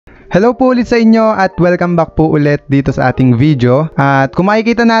Hello po ulit sa inyo at welcome back po ulit dito sa ating video. At kung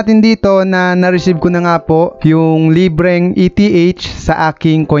makikita natin dito na na-receive ko na nga po yung libreng ETH sa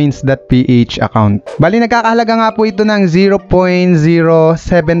aking Coins.ph account. Bali nagkakahalaga nga po ito ng 0.075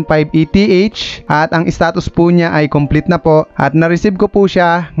 ETH at ang status po niya ay complete na po at na-receive ko po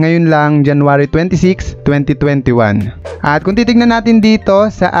siya ngayon lang January 26, 2021. At kung titignan natin dito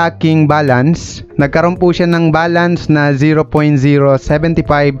sa aking balance, nagkaroon po siya ng balance na 0.075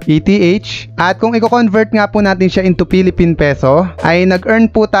 ETH at kung i-convert nga po natin siya into Philippine Peso ay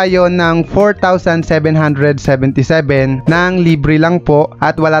nag-earn po tayo ng 4,777 ng libre lang po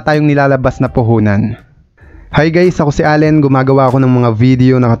at wala tayong nilalabas na puhunan. Hi guys, ako si Allen, gumagawa ako ng mga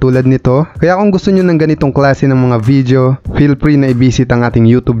video na katulad nito. Kaya kung gusto nyo ng ganitong klase ng mga video, feel free na i-visit ang ating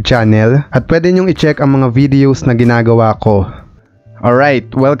YouTube channel at pwede nyong i-check ang mga videos na ginagawa ko. Alright,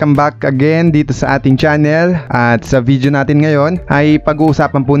 welcome back again dito sa ating channel at sa video natin ngayon ay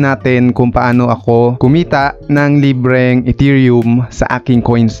pag-uusapan po natin kung paano ako kumita ng libreng Ethereum sa aking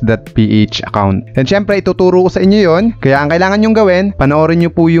Coins.ph account. And syempre ituturo ko sa inyo yon, kaya ang kailangan nyong gawin, panoorin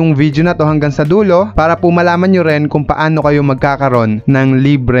nyo po yung video na to hanggang sa dulo para po malaman nyo rin kung paano kayo magkakaroon ng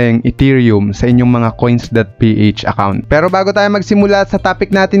libreng Ethereum sa inyong mga Coins.ph account. Pero bago tayo magsimula sa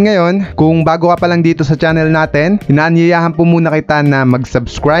topic natin ngayon, kung bago ka pa lang dito sa channel natin, inaanyayahan po muna kita na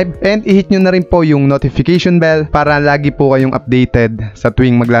mag-subscribe and i-hit nyo na rin po yung notification bell para lagi po kayong updated sa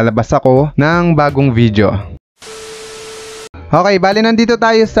tuwing maglalabas ako ng bagong video. Okay, bali nandito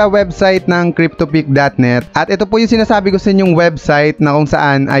tayo sa website ng cryptopic.net at ito po yung sinasabi ko sa inyong website na kung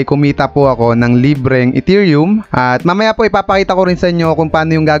saan ay kumita po ako ng libreng Ethereum at mamaya po ipapakita ko rin sa inyo kung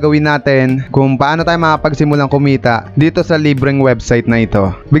paano yung gagawin natin, kung paano tayo makapagsimulang kumita dito sa libreng website na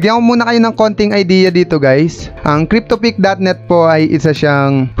ito. Bigyan ko muna kayo ng konting idea dito guys. Ang cryptopic.net po ay isa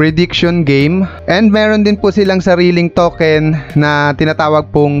siyang prediction game and meron din po silang sariling token na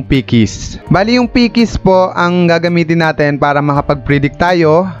tinatawag pong Pickies. Bali yung Pickies po ang gagamitin natin para makapag-predict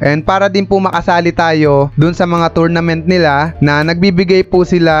tayo and para din po makasali tayo dun sa mga tournament nila na nagbibigay po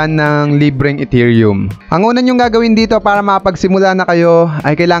sila ng libreng Ethereum. Ang una nyong gagawin dito para makapagsimula na kayo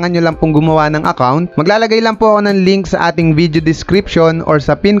ay kailangan nyo lang pong gumawa ng account. Maglalagay lang po ako ng link sa ating video description or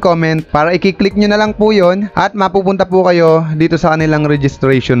sa pin comment para i-click nyo na lang po yon at mapupunta po kayo dito sa kanilang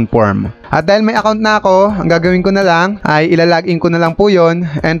registration form. At dahil may account na ako, ang gagawin ko na lang ay ilalagin ko na lang po yon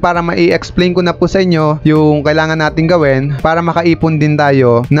and para ma-i-explain ko na po sa inyo yung kailangan natin gawin para makaipon din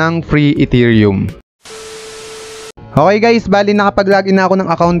tayo ng free Ethereum. Okay guys, bali nakapag-login na ako ng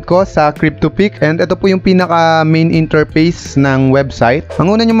account ko sa CryptoPic and ito po yung pinaka main interface ng website.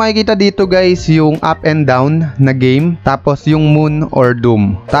 Ang una nyo makikita dito guys yung up and down na game, tapos yung moon or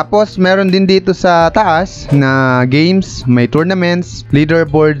doom. Tapos meron din dito sa taas na games, may tournaments,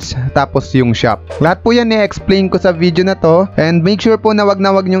 leaderboards, tapos yung shop. Lahat po yan i-explain ko sa video na to and make sure po na wag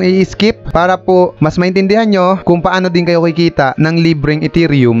nyong i-skip para po mas maintindihan nyo kung paano din kayo kikita ng libreng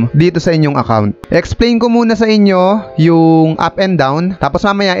Ethereum dito sa inyong account. Explain ko muna sa inyo yung up and down, tapos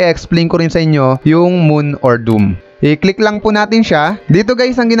mamaya i-explain ko rin sa inyo yung moon or doom. I-click lang po natin siya. Dito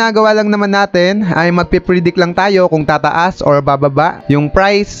guys, ang ginagawa lang naman natin ay magpipredict lang tayo kung tataas or bababa yung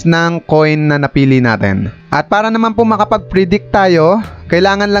price ng coin na napili natin. At para naman po makapag-predict tayo,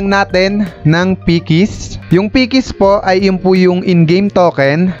 kailangan lang natin ng Pickies. Yung Pickies po ay yung po yung in-game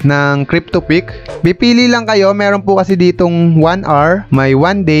token ng CryptoPic. Pipili lang kayo, meron po kasi ditong 1 hour, may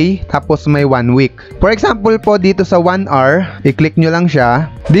 1 day, tapos may 1 week. For example po dito sa 1 hour, i-click nyo lang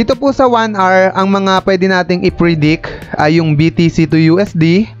siya. Dito po sa 1 hour, ang mga pwede nating i-predict ay yung BTC to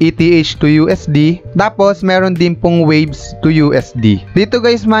USD, ETH to USD, tapos meron din pong waves to USD. Dito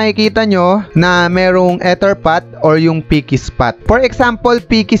guys, makikita nyo na merong Etherpot or yung Pickies pot. For example,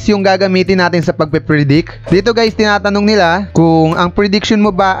 Pickies yung gagamitin natin sa pagpe-predict. Dito guys, tinatanong nila kung ang prediction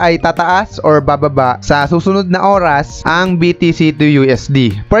mo ba ay tataas or bababa sa susunod na oras ang BTC to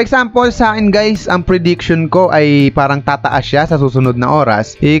USD. For example, sa akin guys, ang prediction ko ay parang tataas siya sa susunod na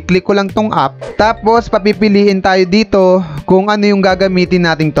oras. I-click ko lang tong up. Tapos, papipiliin tayo dito kung ano yung gagamitin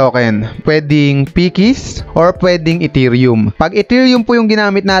nating token. Pwedeng Pickies or pwedeng Ethereum. Pag Ethereum po yung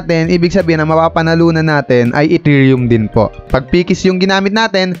ginamit natin, ibig sabihin na mapapanalunan natin ay Ethereum din po. Pag Pickies yung ginamit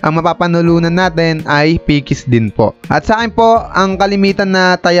natin, ang mapapanalunan natin ay Pickies din po. At sa akin po, ang kalimitan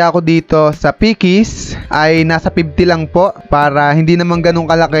na taya ko dito sa Pickies ay nasa 50 lang po para hindi naman ganun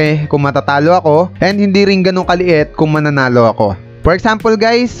kalaki kung matatalo ako and hindi rin ganun kaliit kung mananalo ako. For example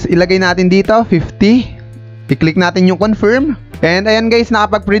guys, ilagay natin dito 50. I-click natin yung confirm. And ayan guys,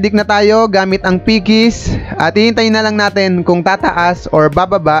 nakapag-predict na tayo gamit ang Piggies. At hihintayin na lang natin kung tataas or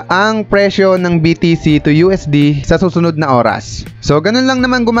bababa ang presyo ng BTC to USD sa susunod na oras. So ganun lang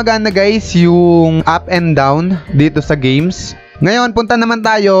naman gumagana guys yung up and down dito sa games. Ngayon, punta naman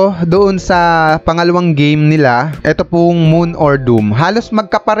tayo doon sa pangalawang game nila. Ito pong Moon or Doom. Halos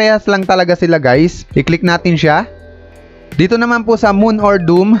magkaparehas lang talaga sila guys. I-click natin siya. Dito naman po sa Moon or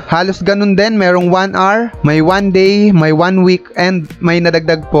Doom, halos ganun din. Merong 1 hour, may 1 day, may 1 week, and may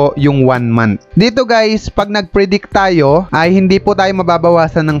nadagdag po yung 1 month. Dito guys, pag nag-predict tayo, ay hindi po tayo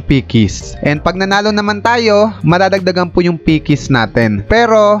mababawasan ng Piggies. And pag nanalo naman tayo, madadagdagan po yung Piggies natin.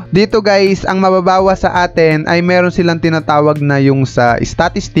 Pero dito guys, ang mababawas sa atin ay meron silang tinatawag na yung sa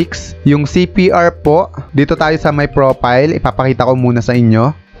statistics, yung CPR po. Dito tayo sa my profile, ipapakita ko muna sa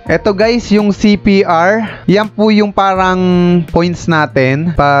inyo. Ito guys, yung CPR, yan po yung parang points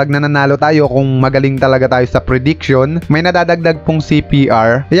natin pag nananalo tayo kung magaling talaga tayo sa prediction. May nadadagdag pong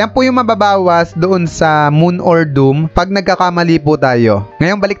CPR. Yan po yung mababawas doon sa Moon or Doom pag nagkakamali po tayo.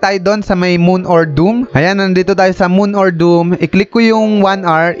 Ngayon balik tayo doon sa may Moon or Doom. Ayan, nandito tayo sa Moon or Doom. I-click ko yung 1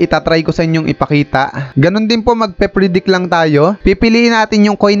 hour, itatry ko sa inyong ipakita. Ganon din po, magpe-predict lang tayo. Pipiliin natin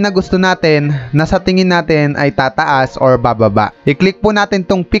yung coin na gusto natin na sa tingin natin ay tataas or bababa. I-click po natin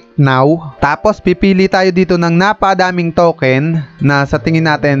tong pick now. Tapos pipili tayo dito ng napadaming token na sa tingin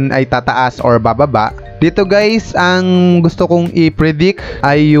natin ay tataas or bababa. Dito guys, ang gusto kong i-predict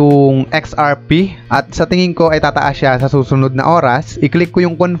ay yung XRP at sa tingin ko ay tataas siya sa susunod na oras. I-click ko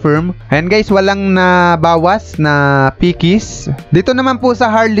yung confirm. And guys, walang nabawas na Piggies. Dito naman po sa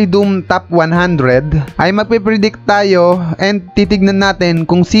Harley Doom Top 100 ay magpe-predict tayo and titignan natin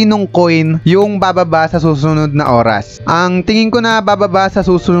kung sinong coin yung bababa sa susunod na oras. Ang tingin ko na bababa sa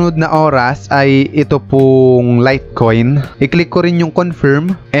susunod na oras ay ito pong Litecoin. I-click ko rin yung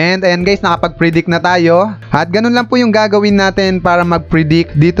confirm. And ayan guys, nakapag-predict na tayo. At ganun lang po yung gagawin natin para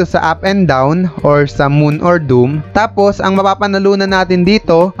mag-predict dito sa up and down or sa Moon or Doom. Tapos ang mapapanalunan natin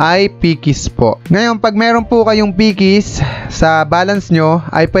dito ay Piggies po. Ngayon, pag meron po kayong Piggies sa balance nyo,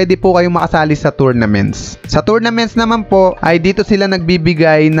 ay pwede po kayong makasali sa tournaments. Sa tournaments naman po ay dito sila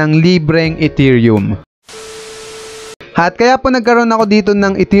nagbibigay ng libreng Ethereum. At kaya po nagkaroon ako dito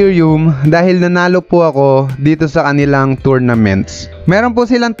ng Ethereum dahil nanalo po ako dito sa kanilang tournaments. Meron po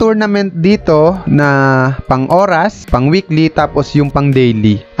silang tournament dito na pang oras, pang weekly, tapos yung pang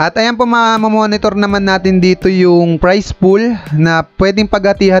daily. At ayan po, mamonitor naman natin dito yung prize pool na pwedeng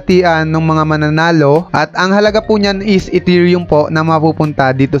paghati-hatian ng mga mananalo. At ang halaga po niyan is Ethereum po na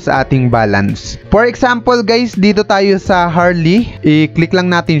mapupunta dito sa ating balance. For example guys, dito tayo sa Harley. I-click lang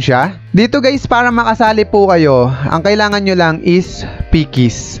natin siya. Dito guys, para makasali po kayo, ang kailangan nyo lang is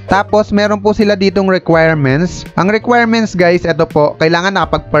Piggies. Tapos meron po sila ditong requirements. Ang requirements guys, ito po, kailangan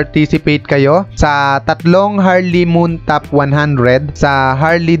nakapag-participate kayo sa tatlong Harley Moon Top 100, sa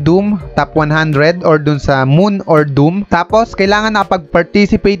Harley Doom Top 100 or dun sa Moon or Doom. Tapos kailangan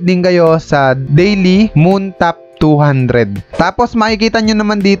nakapag-participate din kayo sa Daily Moon Top 200. Tapos makikita nyo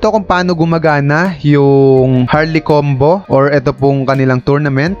naman dito kung paano gumagana yung Harley combo or ito pong kanilang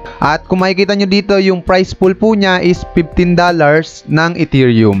tournament. At kung makikita nyo dito, yung prize pool po niya is $15 ng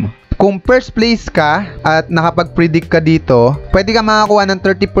Ethereum. Kung first place ka at nakapag-predict ka dito, pwede ka makakuha ng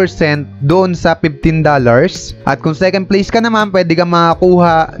 30% doon sa $15. At kung second place ka naman, pwede ka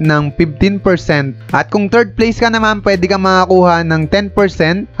makakuha ng 15%. At kung third place ka naman, pwede ka makakuha ng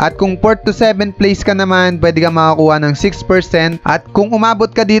 10%. At kung 4th to 7th place ka naman, pwede ka makakuha ng 6%. At kung umabot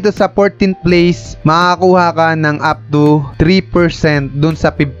ka dito sa 14th place, makakuha ka ng up to 3% doon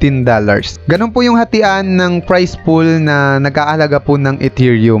sa $15. Ganun po yung hatian ng prize pool na nagkakahalaga po ng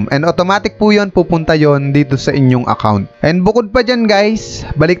Ethereum. And automatic po yun, pupunta yon dito sa inyong account. And bukod pa dyan guys,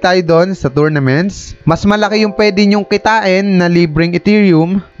 balik tayo doon sa tournaments. Mas malaki yung pwede nyong kitain na libreng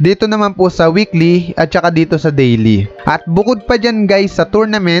Ethereum dito naman po sa weekly at saka dito sa daily. At bukod pa dyan guys, sa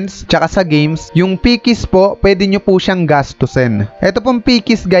tournaments tsaka sa games, yung Piggies po, pwede nyo po siyang gastusin. Ito pong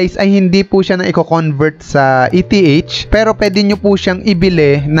Piggies guys ay hindi po siya na i-convert sa ETH, pero pwede nyo po siyang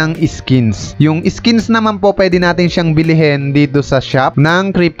ibili ng skins. Yung skins naman po, pwede natin siyang bilihin dito sa shop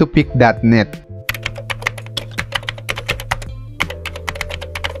ng CryptoPick.net.